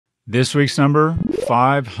This week's number,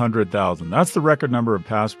 500,000. That's the record number of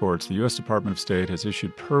passports the U.S. Department of State has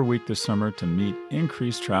issued per week this summer to meet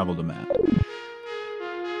increased travel demand.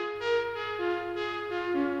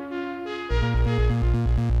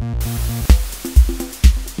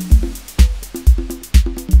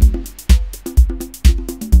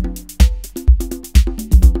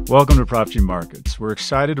 Welcome to Prof G Markets. We're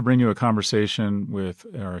excited to bring you a conversation with,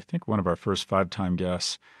 I think, one of our first five-time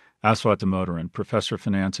guests, Aswath Damodaran, professor of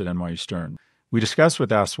finance at NYU Stern. We discussed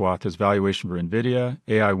with Aswath his valuation for NVIDIA,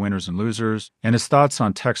 AI winners and losers, and his thoughts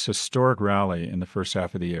on tech's historic rally in the first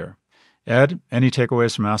half of the year. Ed, any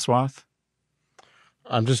takeaways from Aswath?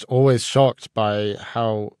 I'm just always shocked by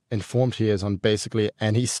how informed he is on basically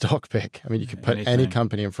any stock pick. I mean, you could put any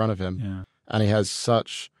company in front of him, and he has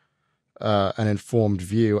such an informed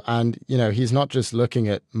view. And, you know, he's not just looking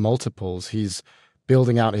at multiples, he's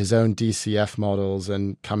building out his own DCF models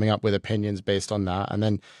and coming up with opinions based on that. And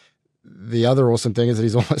then the other awesome thing is that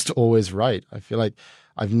he's almost always right. I feel like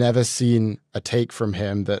I've never seen a take from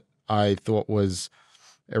him that I thought was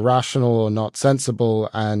irrational or not sensible,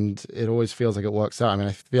 and it always feels like it works out. I mean,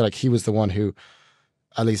 I feel like he was the one who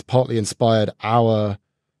at least partly inspired our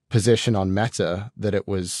position on Meta, that it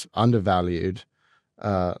was undervalued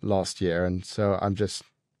last year. And so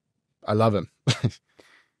I love him.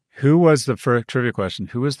 Who was the first, trivia question,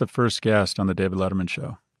 who was the first guest on the David Letterman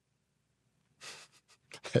show?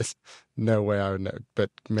 There's no way I would know,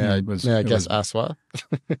 but may I guess Aswath?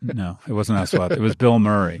 No, it wasn't Aswath. It was Bill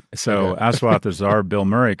Murray. So okay. Aswath is our Bill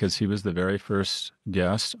Murray because he was the very first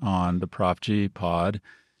guest on the Prof G pod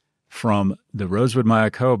from the Rosewood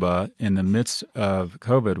Mayakoba in the midst of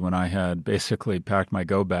COVID, when I had basically packed my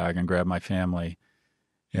go bag and grabbed my family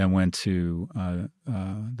and went to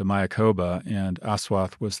the Mayakoba, and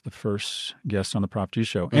Aswath was the first guest on the Prof G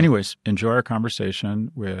show. Anyways, enjoy our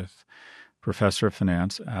conversation with Professor of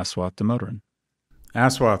Finance, Aswath Damodaran.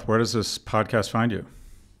 Aswath, where does this podcast find you?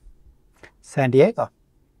 San Diego.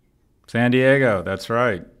 San Diego, that's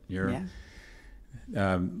right.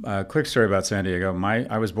 A quick story about San Diego.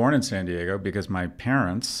 I was born in San Diego because my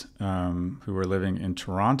parents, who were living in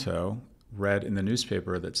Toronto, read in the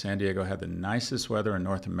newspaper that San Diego had the nicest weather in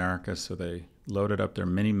North America, so they loaded up their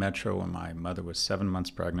mini metro when my mother was 7 months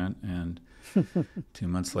pregnant, and 2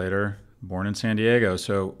 months later, born in San Diego.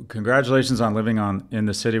 So congratulations on living in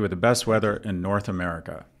the city with the best weather in North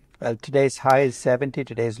America. Well, today's high is 70,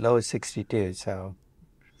 today's low is 62, so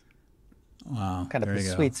wow, kind of a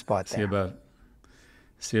sweet spot there.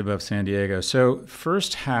 See above San Diego. So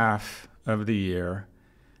first half of the year,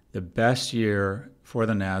 the best year for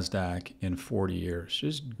the NASDAQ in 40 years.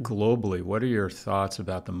 Just globally, what are your thoughts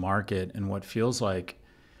about the market and what feels like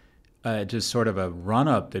just sort of a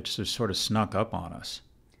run-up that just sort of snuck up on us?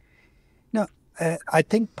 No, I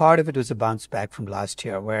think part of it was a bounce back from last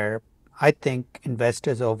year, where I think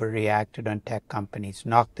investors overreacted on tech companies,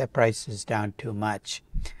 knocked their prices down too much,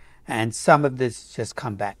 and some of this just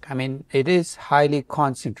come back. I mean, it is highly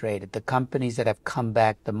concentrated. The companies that have come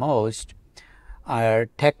back the most are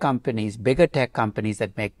tech companies, bigger tech companies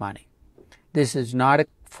that make money. This is not a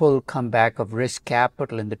full comeback of risk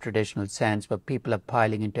capital in the traditional sense, where people are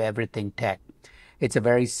piling into everything tech. It's a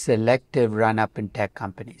very selective run-up in tech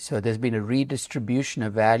companies. So there's been a redistribution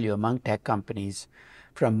of value among tech companies,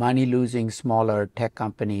 from money-losing smaller tech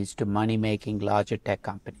companies to money-making larger tech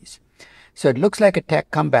companies. So it looks like a tech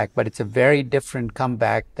comeback, but it's a very different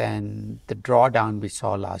comeback than the drawdown we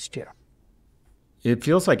saw last year. It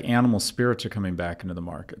feels like animal spirits are coming back into the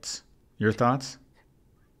markets. Your thoughts?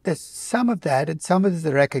 There's some of that, and some of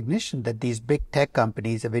the recognition that these big tech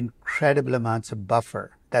companies have incredible amounts of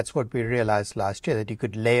buffer. That's what we realized last year, that you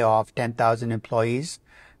could lay off 10,000 employees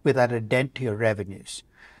without a dent to your revenues,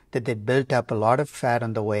 that they built up a lot of fat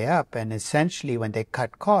on the way up, and essentially when they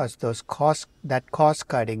cut costs, that cost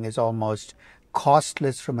cutting is almost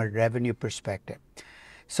costless from a revenue perspective.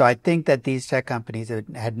 So I think that these tech companies had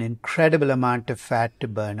an incredible amount of fat to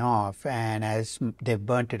burn off, and as they've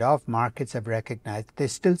burnt it off, markets have recognized they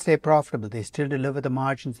still stay profitable. They still deliver the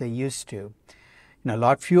margins they used to. A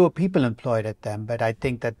lot fewer people employed at them, but I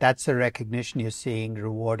think that that's a recognition you're seeing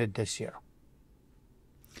rewarded this year.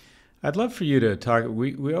 I'd love for you to talk.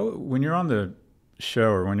 When you're on the show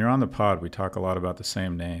or when you're on the pod, we talk a lot about the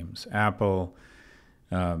same names: Apple,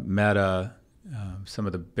 Meta. Some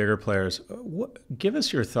of the bigger players. Give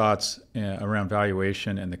us your thoughts around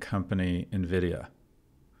valuation and the company NVIDIA.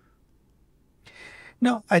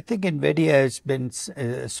 No, I think NVIDIA has been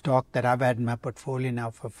a stock that I've had in my portfolio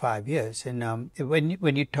now for 5 years. And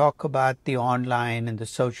when you talk about the online and the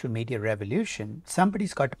social media revolution,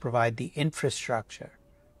 somebody's got to provide the infrastructure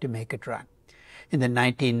to make it run. In the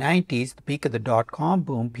 1990s, the peak of the dot-com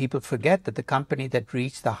boom, people forget that the company that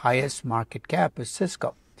reached the highest market cap was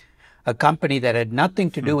Cisco, a company that had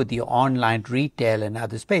nothing to do with the online retail and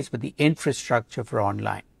other space, but the infrastructure for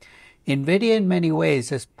online. NVIDIA in many ways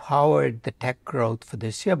has powered the tech growth for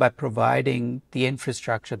this year by providing the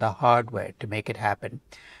infrastructure, the hardware to make it happen.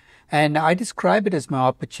 And I describe it as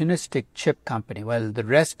my opportunistic chip company. Well, the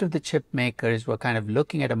rest of the chip makers were kind of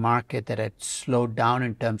looking at a market that had slowed down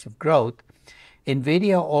in terms of growth.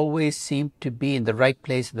 NVIDIA always seemed to be in the right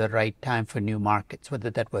place at the right time for new markets, whether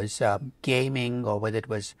that was gaming or whether it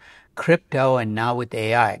was crypto, and now with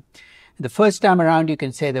AI. The first time around, you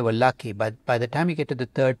can say they were lucky, but by the time you get to the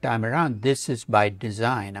third time around, this is by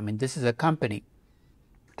design. I mean, this is a company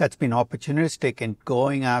that's been opportunistic in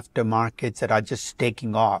going after markets that are just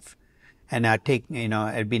taking off and are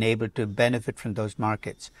have been able to benefit from those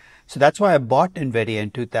markets. So that's why I bought NVIDIA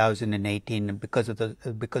in 2018, because of that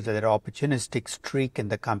opportunistic streak in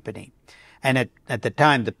the company. And at the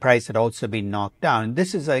time, the price had also been knocked down.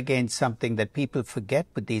 This is, again, something that people forget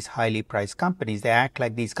with these highly priced companies. They act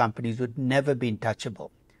like these companies would never be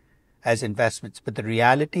touchable as investments. But the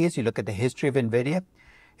reality is, you look at the history of NVIDIA,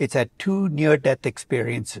 it's had two near-death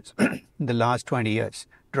experiences in the last 20 years,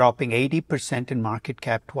 dropping 80% in market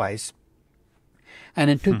cap twice. And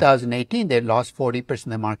in 2018, they lost 40%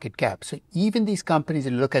 of the market cap. So even these companies,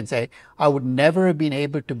 you look and say, I would never have been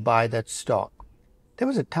able to buy that stock. There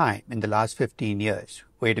was a time in the last 15 years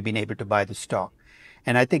where you'd have been able to buy the stock.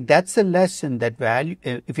 And I think that's a lesson that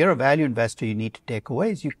if you're a value investor, you need to take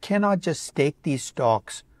away, is you cannot just stake these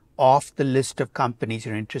stocks off the list of companies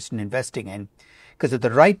you're interested in investing in, because at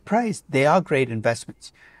the right price, they are great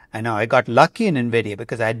investments. I know I got lucky in NVIDIA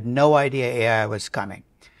because I had no idea AI was coming.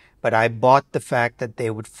 But I bought the fact that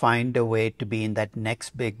they would find a way to be in that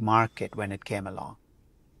next big market when it came along.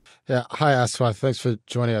 Yeah. Hi, Aswath. Thanks for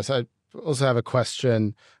joining us. I also have a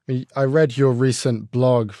question. I read your recent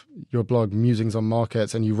blog, Musings on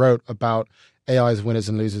Markets, and you wrote about AI's winners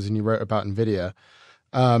and losers, and you wrote about NVIDIA.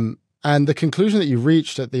 And the conclusion that you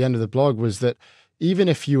reached at the end of the blog was that even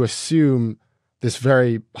if you assume this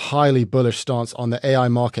very highly bullish stance on the AI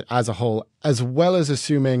market as a whole, as well as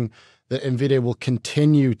assuming that NVIDIA will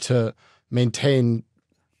continue to maintain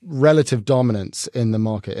relative dominance in the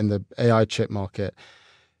market, in the AI chip market,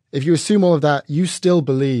 if you assume all of that, you still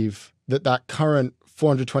believe that that current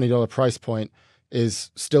 $420 price point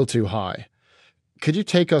is still too high. Could you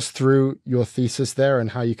take us through your thesis there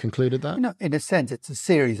and how you concluded that? In a sense, it's a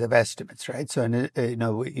series of estimates, right? So,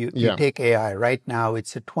 you take AI right now,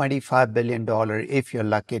 it's a $25 billion. If you're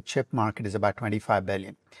lucky, chip market is about $25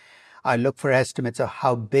 billion. I look for estimates of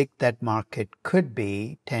how big that market could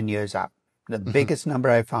be 10 years out. The biggest number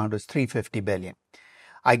I found was $350 billion.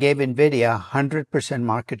 I gave NVIDIA 100%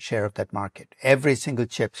 market share of that market, every single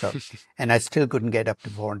chip, and I still couldn't get up to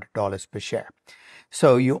 $400 per share.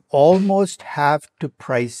 So you almost have to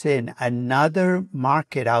price in another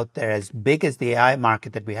market out there as big as the AI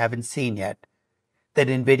market that we haven't seen yet, that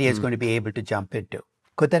NVIDIA is going to be able to jump into.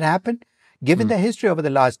 Could that happen? Given the history over the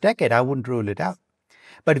last decade, I wouldn't rule it out.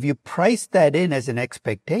 But if you price that in as an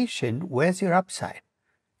expectation, where's your upside?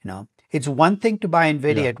 It's one thing to buy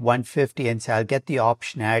NVIDIA at 150 and say, I'll get the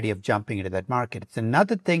optionality of jumping into that market. It's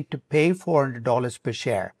another thing to pay $400 per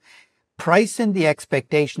share, price in the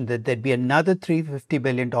expectation that there'd be another $350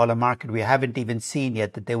 billion market we haven't even seen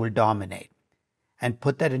yet that they will dominate, and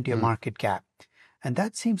put that into your market cap. And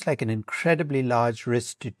that seems like an incredibly large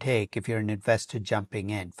risk to take if you're an investor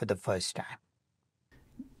jumping in for the first time.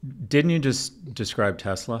 Didn't you just describe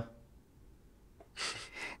Tesla?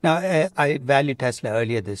 Now, I valued Tesla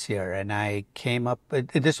earlier this year, and I came up,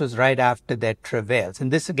 this was right after their travails.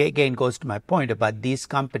 And this again goes to my point about these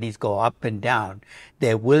companies go up and down.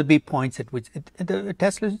 There will be points at which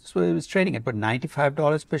Tesla was trading at about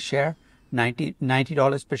 $95 per share,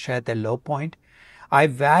 $90 per share at their low point. I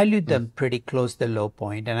valued them pretty close to the low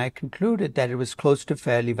point, and I concluded that it was close to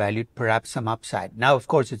fairly valued, perhaps some upside. Now, of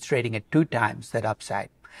course, it's trading at 2 times that upside.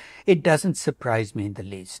 It doesn't surprise me in the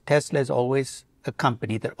least. Tesla is always a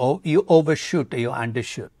company that you overshoot or you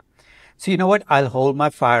undershoot. So you know what? I'll hold my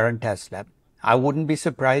fire on Tesla. I wouldn't be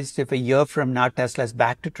surprised if a year from now, Tesla's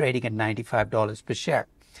back to trading at $95 per share.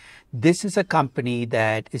 This is a company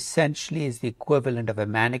that essentially is the equivalent of a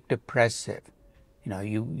manic depressive.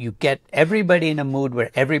 You get everybody in a mood where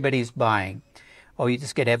everybody's buying, or you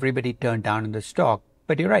just get everybody turned down in the stock.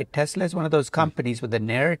 But you're right. Tesla is one of those companies where the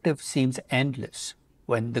narrative seems endless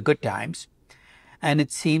when the good times, and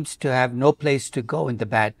it seems to have no place to go in the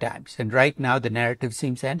bad times. And right now, the narrative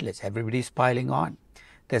seems endless. Everybody's piling on.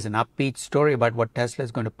 There's an upbeat story about what Tesla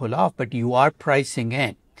is going to pull off, but you are pricing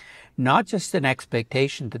in not just an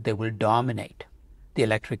expectation that they will dominate, the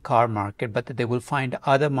electric car market, but that they will find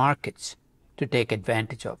other markets to take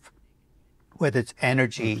advantage of, whether it's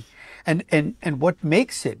energy. And what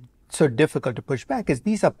makes it so difficult to push back is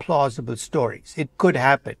these are plausible stories. It could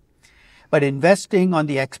happen. But investing on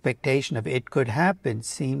the expectation of it could happen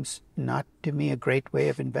seems not to me a great way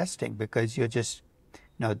of investing, because you're just,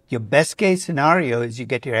 your best case scenario is you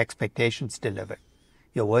get your expectations delivered.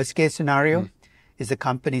 Your worst case scenario is the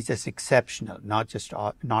company's just exceptional, not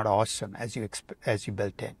awesome as you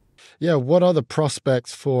built in. Yeah, what are the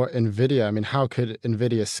prospects for NVIDIA? I mean, how could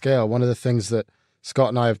NVIDIA scale? One of the things that Scott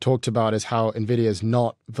and I have talked about is how NVIDIA is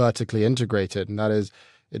not vertically integrated, and that is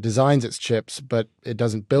it designs its chips, but it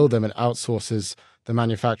doesn't build them and outsources the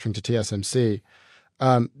manufacturing to TSMC.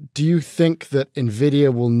 Do you think that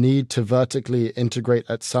NVIDIA will need to vertically integrate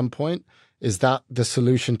at some point? Is that the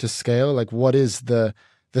solution to scale? Like, what is the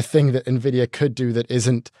thing that NVIDIA could do that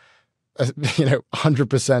isn't,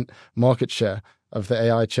 100% market share of the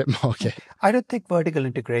AI chip market? I don't think vertical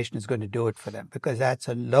integration is going to do it for them, because that's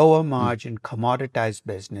a lower margin, commoditized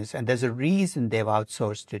business, and there's a reason they've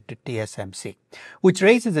outsourced it to TSMC, which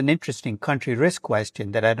raises an interesting country risk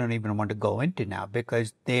question that I don't even want to go into now,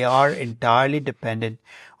 because they are entirely dependent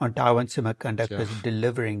on Taiwan Semiconductors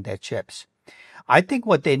delivering their chips. I think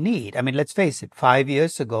what they need, let's face it, 5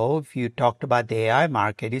 years ago, if you talked about the AI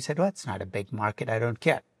market, you said, well, it's not a big market, I don't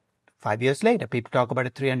care. 5 years later, people talk about a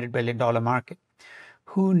 $300 billion market.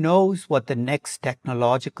 Who knows what the next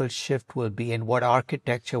technological shift will be and what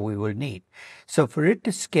architecture we will need. So for it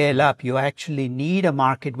to scale up, you actually need a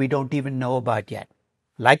market we don't even know about yet,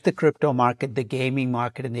 like the crypto market, the gaming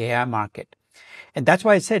market, and the AI market. And that's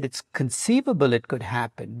why I said it's conceivable it could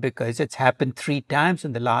happen, because it's happened 3 times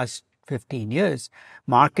in the last 15 years.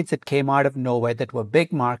 Markets that came out of nowhere that were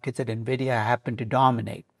big markets that NVIDIA happened to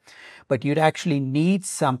dominate. But you'd actually need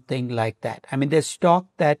something like that. There's stock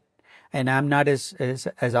that, and I'm not as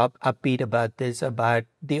upbeat about this, about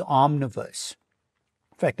the omniverse.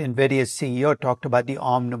 In fact, NVIDIA's CEO talked about the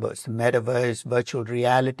omniverse, the metaverse, virtual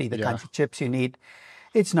reality, the kinds of chips you need.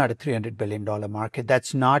 It's not a $300 billion market.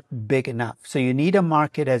 That's not big enough. So you need a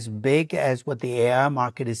market as big as what the AI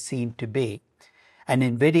market is seen to be, and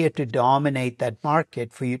NVIDIA to dominate that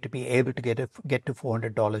market for you to be able to get to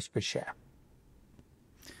 $400 per share.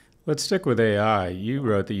 Let's stick with AI. You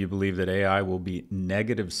wrote that you believe that AI will be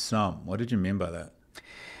negative sum. What did you mean by that?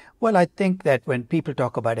 Well, I think that when people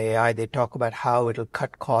talk about AI, they talk about how it'll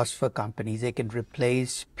cut costs for companies. They can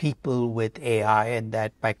replace people with AI, and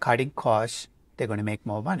that by cutting costs, they're going to make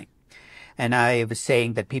more money. And I was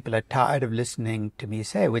saying that people are tired of listening to me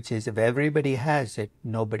say, which is, if everybody has it,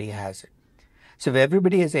 nobody has it. So if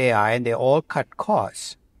everybody has AI and they all cut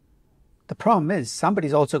costs, the problem is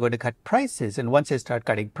somebody's also going to cut prices. And once they start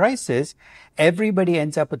cutting prices, everybody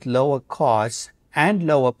ends up with lower costs and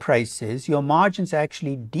lower prices. Your margins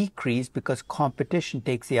actually decrease because competition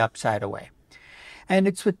takes the upside away. And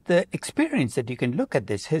it's with the experience that you can look at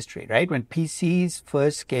this history, right? When PCs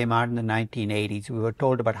first came out in the 1980s, we were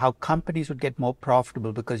told about how companies would get more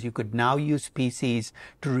profitable because you could now use PCs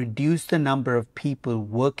to reduce the number of people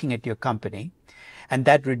working at your company. And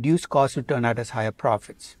that reduced costs would turn out as higher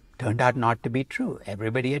profits. Turned out not to be true.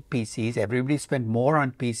 Everybody had PCs. Everybody spent more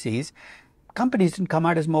on PCs. Companies didn't come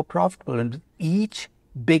out as more profitable. And with each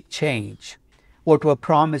big change, what were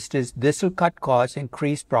promised is this will cut costs,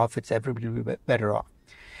 increase profits, everybody will be better off.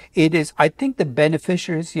 I think the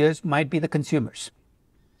beneficiaries here might be the consumers.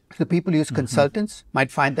 The people who use consultants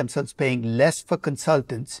might find themselves paying less for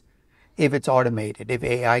consultants if it's automated, if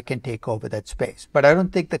AI can take over that space. But I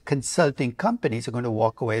don't think the consulting companies are going to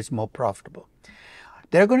walk away as more profitable.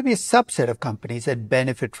 There are going to be a subset of companies that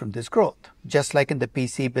benefit from this growth, just like in the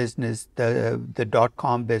PC business, the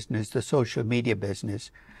 .com business, the social media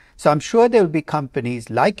business. So I'm sure there will be companies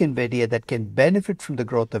like NVIDIA that can benefit from the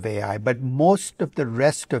growth of AI, but most of the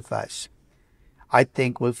rest of us, I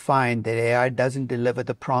think, will find that AI doesn't deliver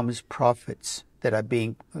the promised profits that are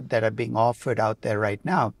being offered out there right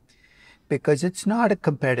now, because it's not a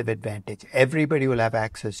competitive advantage. Everybody will have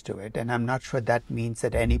access to it, and I'm not sure that means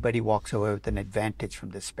that anybody walks away with an advantage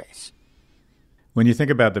from this space. When you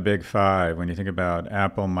think about the big five, when you think about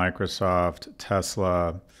Apple, Microsoft,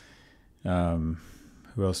 Tesla,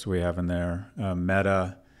 who else do we have in there?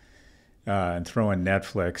 Meta, and throw in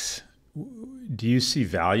Netflix. Do you see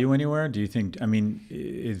value anywhere? Do you think,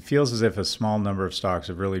 it feels as if a small number of stocks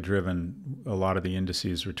have really driven a lot of the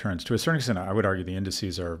indices returns. To a certain extent, I would argue the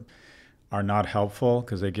indices are not helpful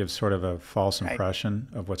because they give sort of a false impression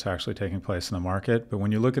of what's actually taking place in the market. But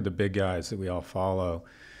when you look at the big guys that we all follow,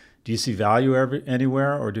 do you see value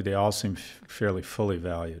anywhere, or do they all seem fairly fully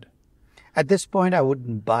valued? At this point, I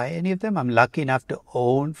wouldn't buy any of them. I'm lucky enough to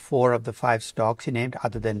own 4 of the 5 stocks you named,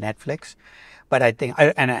 other than Netflix. But I think,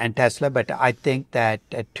 and Tesla, but I think that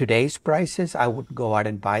at today's prices, I wouldn't go out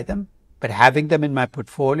and buy them. But having them in my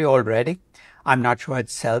portfolio already, I'm not sure I'd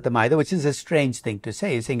sell them either, which is a strange thing to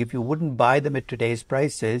say. You're saying if you wouldn't buy them at today's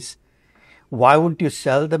prices, why wouldn't you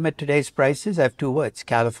sell them at today's prices? I have 2 words,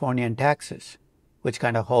 California and taxes, which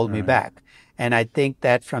kind of hold me back. And I think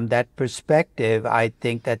that from that perspective, I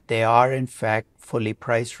think that they are in fact fully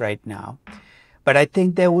priced right now. But I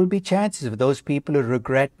think there will be chances of those people who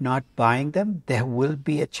regret not buying them. There will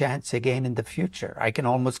be a chance again in the future. I can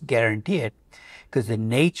almost guarantee it, because the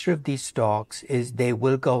nature of these stocks is they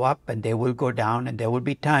will go up and they will go down, and there will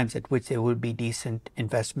be times at which there will be decent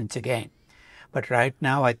investments again. But right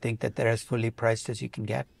now, I think that they're as fully priced as you can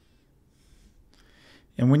get.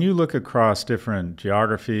 And when you look across different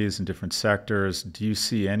geographies and different sectors, do you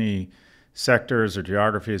see any sectors or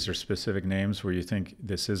geographies or specific names where you think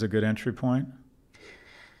this is a good entry point?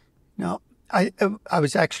 No, I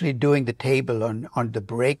was actually doing the table on the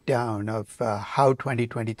breakdown of how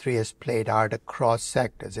 2023 has played out across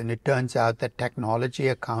sectors. And it turns out that technology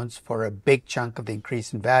accounts for a big chunk of the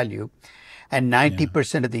increase in value. And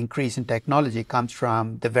 90% of the increase in technology comes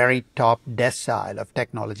from the very top decile of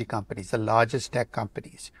technology companies, the largest tech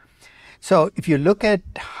companies. So if you look at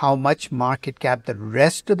how much market cap the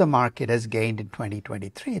rest of the market has gained in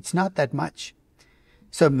 2023, it's not that much.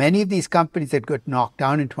 So many of these companies that got knocked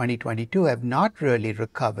down in 2022 have not really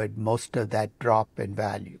recovered most of that drop in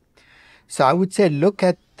value. So I would say look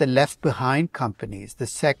at the left behind companies, the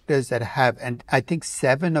sectors that have, and I think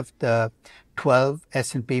 7 of the 12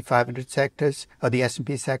 S&P 500 sectors, or the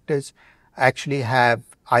S&P sectors, actually are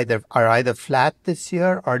either flat this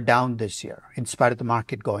year or down this year, in spite of the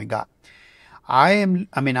market going up. I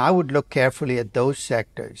would look carefully at those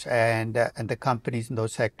sectors and the companies in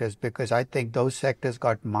those sectors, because I think those sectors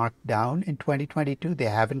got marked down in 2022. They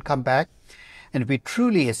haven't come back. And if we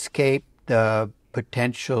truly escape the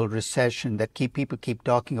potential recession that people keep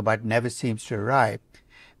talking about never seems to arrive,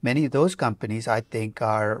 many of those companies, I think,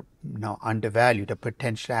 are undervalued or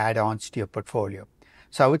potential add-ons to your portfolio.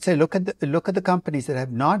 So I would say look at the companies that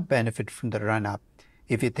have not benefited from the run-up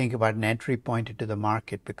if you think about an entry point into the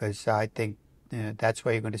market, because I think that's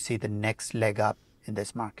where you're going to see the next leg up in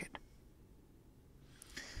this market.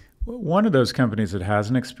 One of those companies that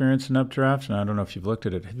hasn't experienced an updraft, and I don't know if you've looked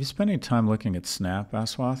at it, have you spent any time looking at Snap,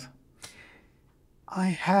 Aswath? I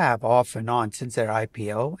have off and on since their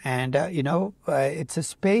IPO, and it's a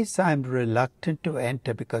space I'm reluctant to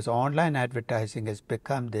enter, because online advertising has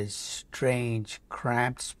become this strange,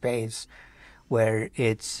 cramped space where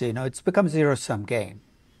it's become a zero-sum game.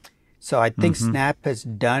 So I think Snap has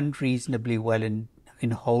done reasonably well in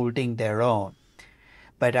holding their own.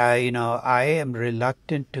 But I am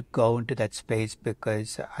reluctant to go into that space,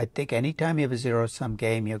 because I think anytime you have a zero-sum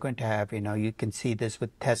game, you're going to have, you can see this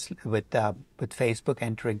with Tesla, with Facebook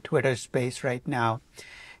entering Twitter space right now.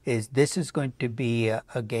 This is going to be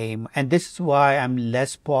a game, and this is why I'm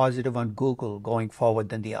less positive on Google going forward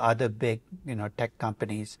than the other big, tech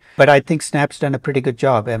companies. But I think Snap's done a pretty good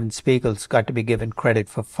job. Evan Spiegel's got to be given credit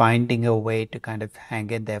for finding a way to kind of hang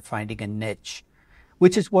in there, finding a niche,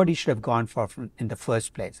 which is what he should have gone for in the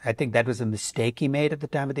first place. I think that was a mistake he made at the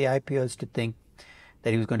time of the IPOs, to think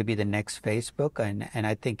that he was going to be the next Facebook. And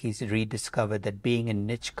I think he's rediscovered that being a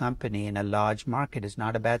niche company in a large market is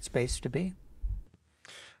not a bad space to be.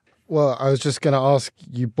 Well, I was just going to ask,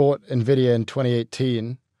 you bought NVIDIA in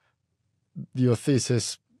 2018. Your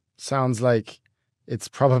thesis sounds like it's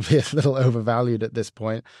probably a little overvalued at this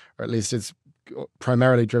point, or at least it's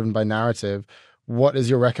primarily driven by narrative. What is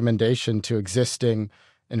your recommendation to existing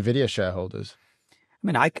NVIDIA shareholders? I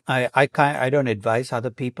mean, I don't advise other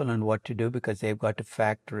people on what to do, because they've got to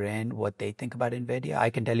factor in what they think about NVIDIA. I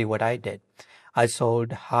can tell you what I did. I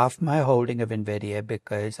sold half my holding of NVIDIA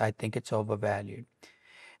because I think it's overvalued.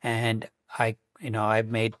 And I've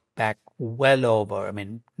made back well over,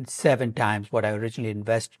 7 times what I originally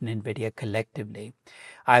invested in NVIDIA collectively.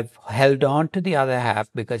 I've held on to the other half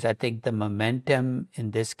because I think the momentum in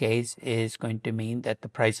this case is going to mean that the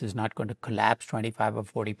price is not going to collapse 25 or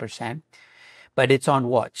 40%, but it's on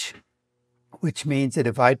watch, which means that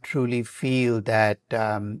if I truly feel that,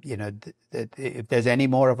 that if there's any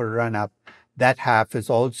more of a run up, that half is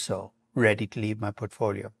also ready to leave my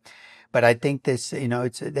portfolio. But I think there's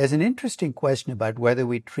an interesting question about whether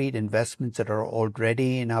we treat investments that are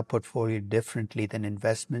already in our portfolio differently than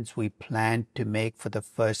investments we plan to make for the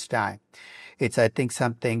first time. It's, I think,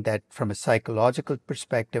 something that from a psychological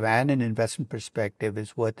perspective and an investment perspective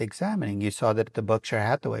is worth examining. You saw that at the Berkshire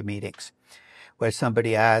Hathaway meetings, where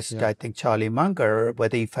somebody asked, Yeah. I think, Charlie Munger,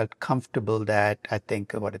 whether he felt comfortable that, I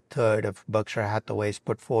think, about a third of Berkshire Hathaway's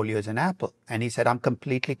portfolio is in Apple. And he said, I'm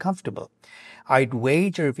completely comfortable. I'd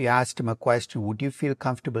wager if you asked him a question, would you feel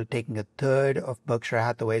comfortable taking a third of Berkshire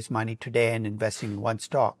Hathaway's money today and investing in one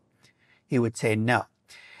stock? He would say no.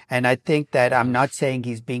 And I think that I'm not saying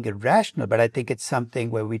he's being irrational, but I think it's something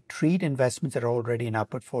where we treat investments that are already in our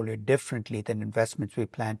portfolio differently than investments we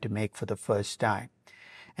plan to make for the first time.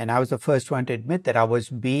 And I was the first one to admit that I was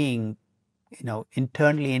being,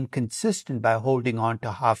 internally inconsistent by holding on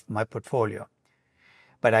to half my portfolio.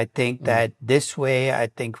 But I think that this way, I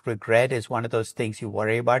think regret is one of those things you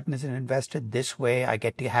worry about as an investor. This way, I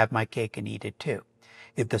get to have my cake and eat it too.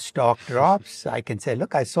 If the stock drops, I can say,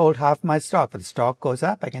 look, I sold half my stock. If the stock goes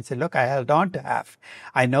up, I can say, look, I held on to half.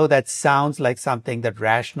 I know that sounds like something that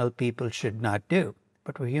rational people should not do,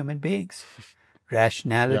 but we're human beings.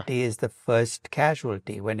 Rationality is the first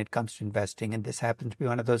casualty when it comes to investing, and this happens to be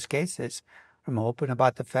one of those cases. I'm open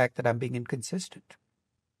about the fact that I'm being inconsistent.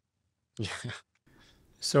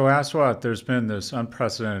 So, Aswath, there's been this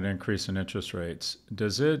unprecedented increase in interest rates.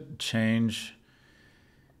 Does it change?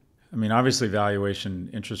 I mean, obviously, valuation,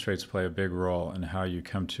 interest rates play a big role in how you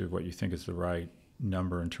come to what you think is the right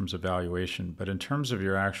number in terms of valuation. But in terms of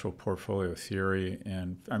your actual portfolio theory,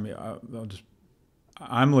 and I mean,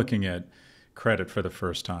 I'm looking at credit for the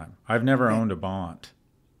first time. I've never owned a bond.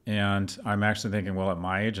 And I'm actually thinking, well, at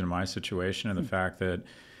my age and my situation and the fact that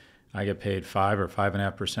I get paid 5 or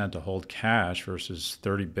 5.5% to hold cash versus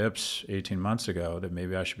 30 bips 18 months ago, that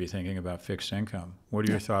maybe I should be thinking about fixed income. What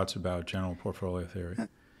are your thoughts about general portfolio theory?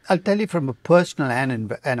 I'll tell you from a personal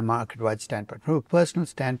and a market-wide standpoint. From a personal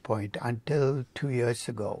standpoint, until 2 years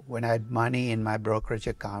ago, when I had money in my brokerage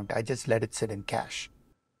account, I just let it sit in cash.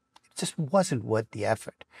 It just wasn't worth the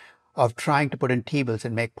effort of trying to put in T-bills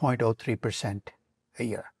and make 0.03% a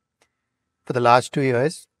year. For the last 2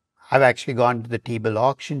 years, I've actually gone to the T-bill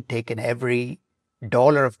auction, taken every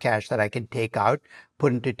dollar of cash that I can take out,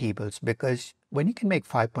 put into T-bills, because when you can make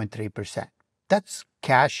 5.3%, that's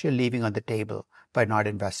cash you're leaving on the table by not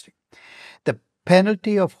investing. The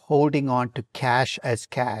penalty of holding on to cash as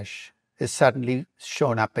cash is suddenly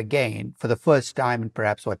shown up again for the first time in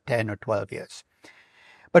perhaps, 10 or 12 years.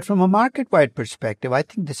 But from a market-wide perspective, I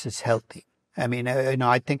think this is healthy. I mean,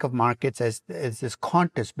 I think of markets as this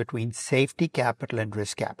contest between safety capital and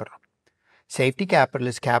risk capital. Safety capital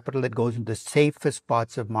is capital that goes into the safest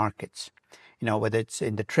parts of markets. Whether it's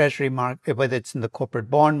in the treasury market, whether it's in the corporate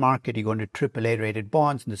bond market, you go into AAA rated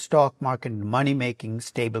bonds, in the stock market, in money-making,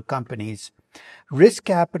 stable companies. Risk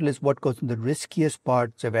capital is what goes in the riskiest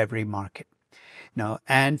parts of every market.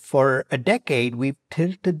 And for a decade, we've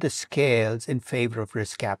tilted the scales in favor of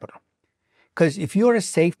risk capital. Because if you're a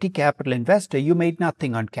safety capital investor, you made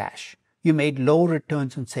nothing on cash. You made low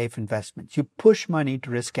returns on safe investments. You push money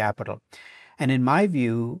to risk capital. And in my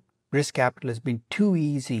view, risk capital has been too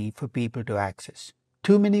easy for people to access.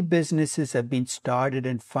 Too many businesses have been started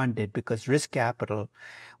and funded because risk capital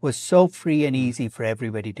was so free and easy for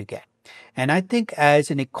everybody to get. And I think as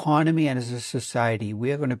an economy and as a society,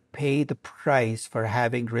 we are going to pay the price for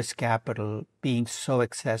having risk capital being so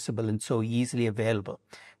accessible and so easily available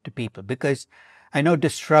to people. Because I know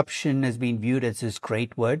disruption has been viewed as this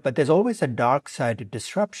great word, but there's always a dark side to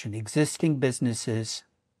disruption. Existing businesses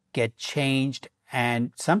get changed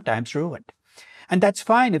and sometimes ruined. And that's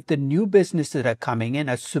fine if the new businesses that are coming in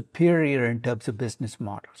are superior in terms of business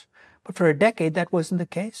models. But for a decade, that wasn't the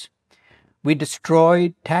case. We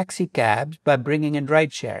destroyed taxi cabs by bringing in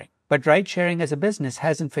ride sharing. But ride sharing as a business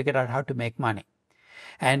hasn't figured out how to make money.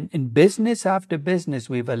 And in business after business,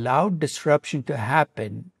 we've allowed disruption to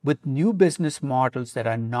happen with new business models that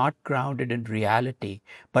are not grounded in reality,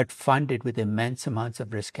 but funded with immense amounts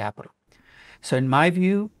of risk capital. So in my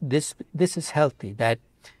view, this is healthy, that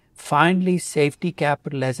finally safety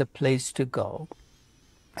capital has a place to go.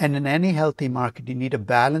 And in any healthy market, you need a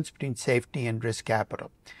balance between safety and risk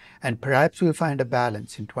capital. And perhaps we'll find a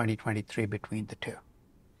balance in 2023 between the two.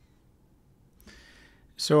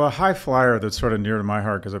 So a high flyer that's sort of near to my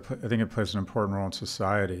heart, because I think it plays an important role in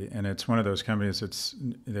society, and it's one of those companies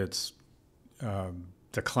that's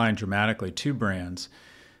declined dramatically. Two brands,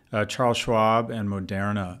 Charles Schwab and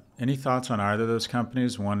Moderna. Any thoughts on either of those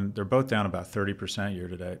companies? They're both down about 30% year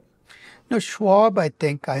to date. No, Schwab, I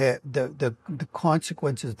think the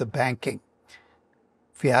consequences of the banking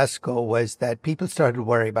fiasco was that people started to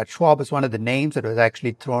worry about Schwab was one of the names that was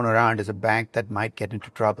actually thrown around as a bank that might get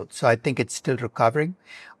into trouble. So I think it's still recovering.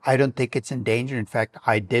 I don't think it's in danger. In fact,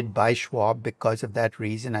 I did buy Schwab because of that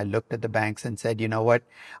reason. I looked at the banks and said, you know what?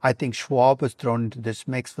 I think Schwab was thrown into this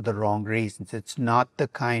mix for the wrong reasons. It's not the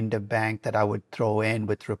kind of bank that I would throw in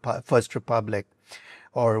with First Republic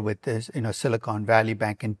or with this, Silicon Valley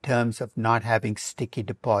Bank in terms of not having sticky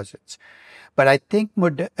deposits. But I think,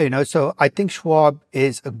 so I think Schwab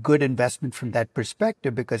is a good investment from that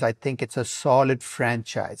perspective because I think it's a solid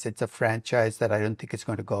franchise. It's a franchise that I don't think is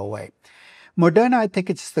going to go away. Moderna, I think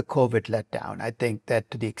it's the COVID letdown. I think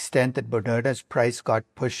that to the extent that Moderna's price got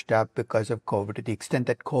pushed up because of COVID, to the extent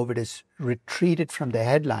that COVID has retreated from the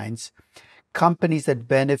headlines, companies that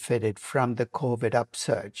benefited from the COVID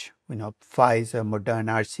upsurge, Pfizer,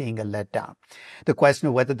 Moderna, are seeing a letdown. The question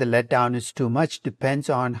of whether the letdown is too much depends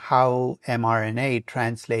on how mRNA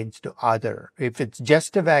translates to other. If it's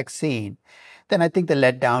just a vaccine, then I think the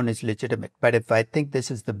letdown is legitimate. But if I think this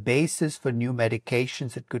is the basis for new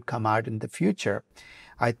medications that could come out in the future,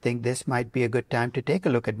 I think this might be a good time to take a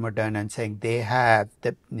look at Moderna and saying they have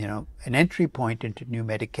an entry point into new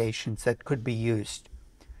medications that could be used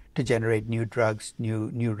to generate new drugs,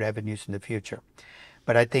 new revenues in the future.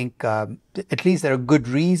 But I think at least there are good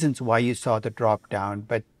reasons why you saw the drop down,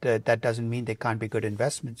 but that doesn't mean they can't be good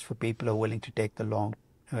investments for people who are willing to take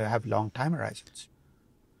have long time horizons.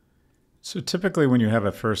 So typically when you have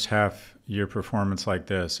a first half year performance like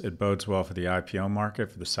this, it bodes well for the IPO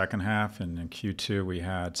market for the second half. And in Q2, we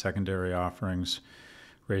had secondary offerings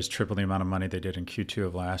raised triple the amount of money they did in Q2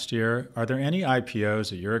 of last year. Are there any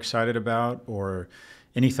IPOs that you're excited about, or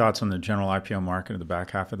any thoughts on the general IPO market in the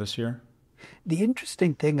back half of this year? The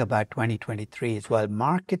interesting thing about 2023 is while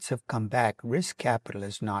markets have come back, risk capital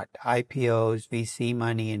is not. IPOs, VC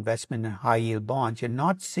money, investment in high yield bonds, you're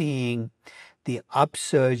not seeing the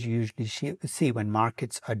upsurge you usually see when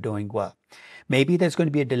markets are doing well. Maybe there's going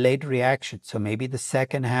to be a delayed reaction. So maybe the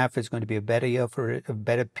second half is going to be a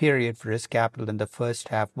better period for risk capital than the first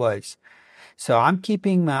half was. So I'm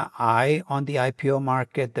keeping my eye on the IPO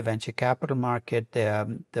market, the venture capital market,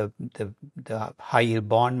 the high yield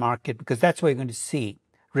bond market, because that's where you're going to see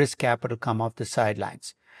risk capital come off the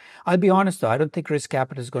sidelines. I'll be honest though, I don't think risk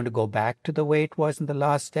capital is going to go back to the way it was in the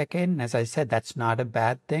last decade. And as I said, that's not a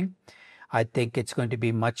bad thing. I think it's going to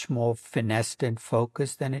be much more finessed and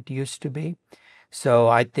focused than it used to be. So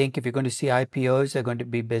I think if you're going to see IPOs, they're going to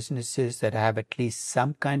be businesses that have at least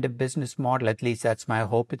some kind of business model. At least that's my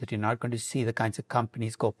hope, that you're not going to see the kinds of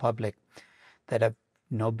companies go public that have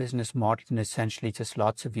no business model and essentially just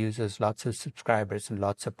lots of users, lots of subscribers, and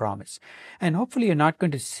lots of promise. And hopefully you're not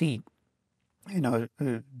going to see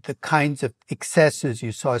the kinds of excesses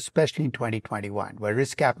you saw, especially in 2021, where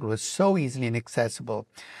risk capital was so easily inaccessible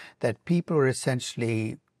that people were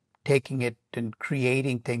essentially taking it and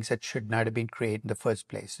creating things that should not have been created in the first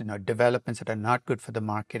place, developments that are not good for the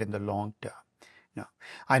market in the long term.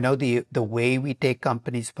 I know the way we take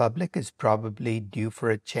companies public is probably due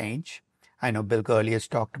for a change. I know Bill Gurley has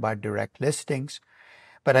talked about direct listings,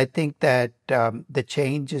 but I think that the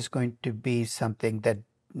change is going to be something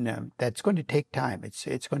that's going to take time.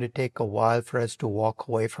 It's going to take a while for us to walk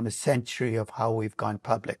away from a century of how we've gone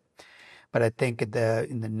public. But I think in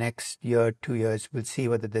the next year, 2 years, we'll see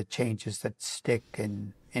whether the changes that stick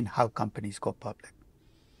in how companies go public.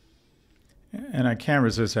 And I can't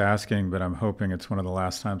resist asking, but I'm hoping it's one of the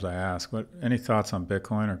last times I ask. Any thoughts on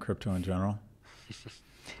Bitcoin or crypto in general?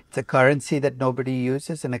 It's a currency that nobody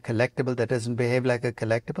uses and a collectible that doesn't behave like a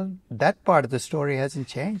collectible. That part of the story hasn't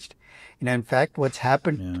changed. In fact, what's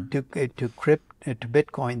happened to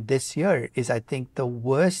Bitcoin this year is, I think, the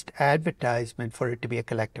worst advertisement for it to be a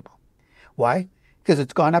collectible. Why? Because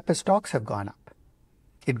it's gone up as stocks have gone up.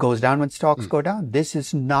 It goes down when stocks go down. This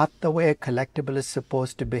is not the way a collectible is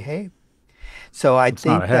supposed to behave. So I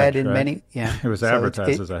think that in many, it was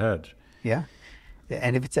advertised as a hedge. Yeah.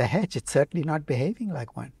 And if it's a hedge, it's certainly not behaving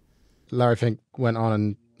like one. Larry Fink went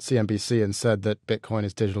on CNBC and said that Bitcoin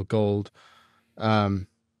is digital gold.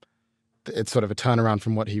 It's sort of a turnaround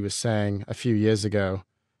from what he was saying a few years ago.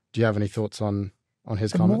 Do you have any thoughts on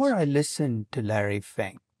his comments? The more I listen to Larry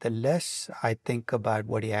Fink, the less I think about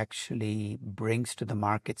what he actually brings to the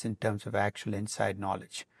markets in terms of actual inside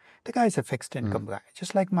knowledge. The guy's a fixed income guy,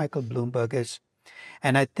 just like Michael Bloomberg is.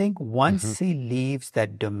 And I think once he leaves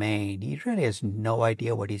that domain, he really has no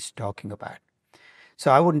idea what he's talking about.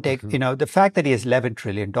 So I wouldn't take, the fact that he has $11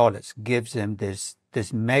 trillion gives him this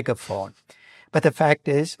megaphone. But the fact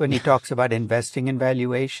is, when he talks about investing in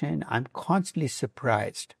valuation, I'm constantly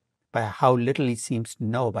surprised by how little he seems to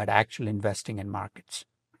know about actual investing in markets.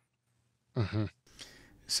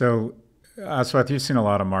 So Aswath, you've seen a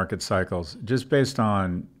lot of market cycles. Just based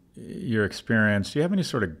on your experience, do you have any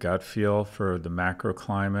sort of gut feel for the macro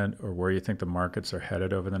climate or where you think the markets are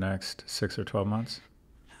headed over the next 6 or 12 months?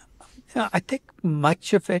 I think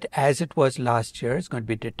much of it, as it was last year, is going to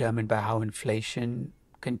be determined by how inflation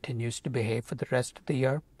continues to behave for the rest of the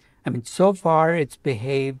year. I mean, so far it's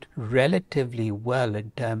behaved relatively well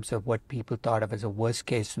in terms of what people thought of as a worst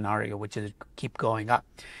case scenario, which is keep going up.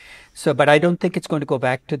 So, but I don't think it's going to go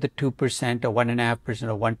back to the 2% or 1.5%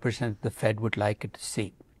 or 1% the Fed would like it to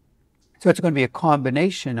see. So it's going to be a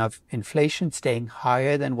combination of inflation staying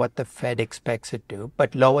higher than what the Fed expects it to,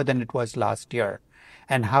 but lower than it was last year,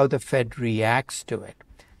 and how the Fed reacts to it,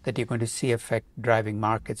 that you're going to see affect driving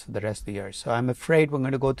markets for the rest of the year. So I'm afraid we're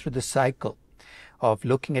going to go through the cycle of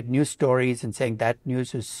looking at news stories and saying that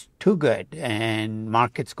news is too good and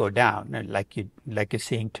markets go down, like you're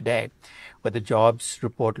seeing today, where the jobs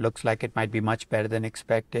report looks like it might be much better than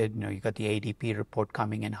expected. You got the ADP report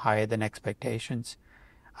coming in higher than expectations.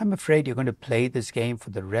 I'm afraid you're going to play this game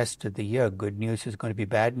for the rest of the year. Good news is going to be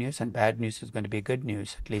bad news, and bad news is going to be good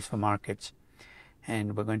news, at least for markets.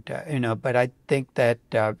 And we're going to, but I think that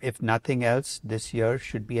if nothing else, this year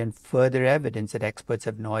should be in further evidence that experts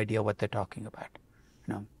have no idea what they're talking about.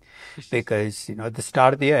 Because, at the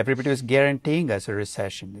start of the year, everybody was guaranteeing us a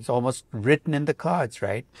recession. It's almost written in the cards,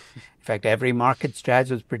 right? In fact, every market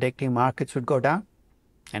strategist was predicting markets would go down.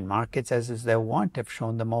 And markets, as is their want, have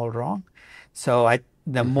shown them all wrong. So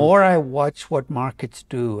the more I watch what markets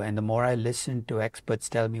do and the more I listen to experts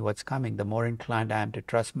tell me what's coming, the more inclined I am to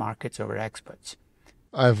trust markets over experts.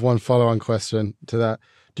 I have one follow-on question to that.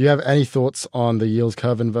 Do you have any thoughts on the yield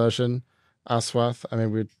curve inversion, Aswath? I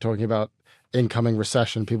mean, we're talking about incoming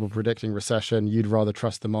recession, people predicting recession. You'd rather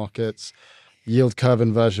trust the markets. Yield curve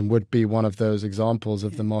inversion would be one of those examples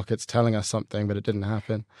of the markets telling us something, but it didn't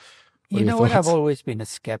happen. You know what? I've always been a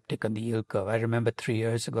skeptic on the yield curve. I remember 3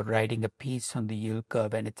 years ago writing a piece on the yield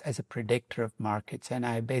curve and it's as a predictor of markets. And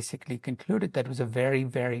I basically concluded that it was a very,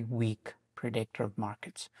 very weak predictor of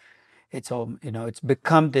markets. It's all, it's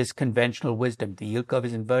become this conventional wisdom. The yield curve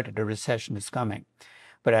is inverted, a recession is coming.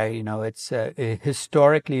 But it's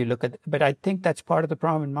historically you look at, but I think that's part of the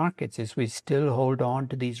problem in markets is we still hold on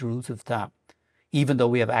to these rules of thumb, even though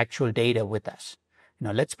we have actual data with us.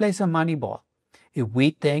 Let's play some Moneyball. If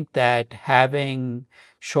we think that having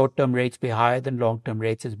short-term rates be higher than long-term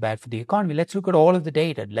rates is bad for the economy, let's look at all of the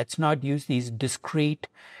data. Let's not use these discrete,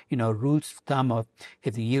 rules of thumb of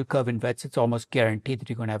if the yield curve inverts, it's almost guaranteed that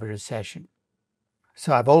you're going to have a recession.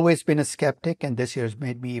 So I've always been a skeptic, and this year has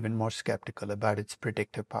made me even more skeptical about its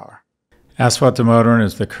predictive power. Aswath Damodaran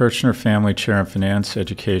is the Kirchner Family Chair in Finance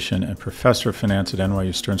Education and Professor of Finance at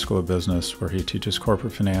NYU Stern School of Business, where he teaches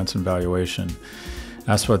corporate finance and valuation.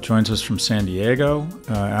 Aswath joins us from San Diego.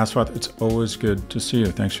 Aswath, it's always good to see you.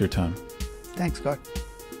 Thanks for your time. Thanks, Scott.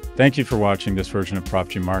 Thank you for watching this version of Prof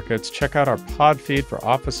G Markets. Check out our pod feed for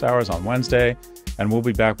office hours on Wednesday, and we'll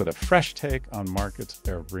be back with a fresh take on markets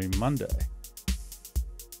every Monday.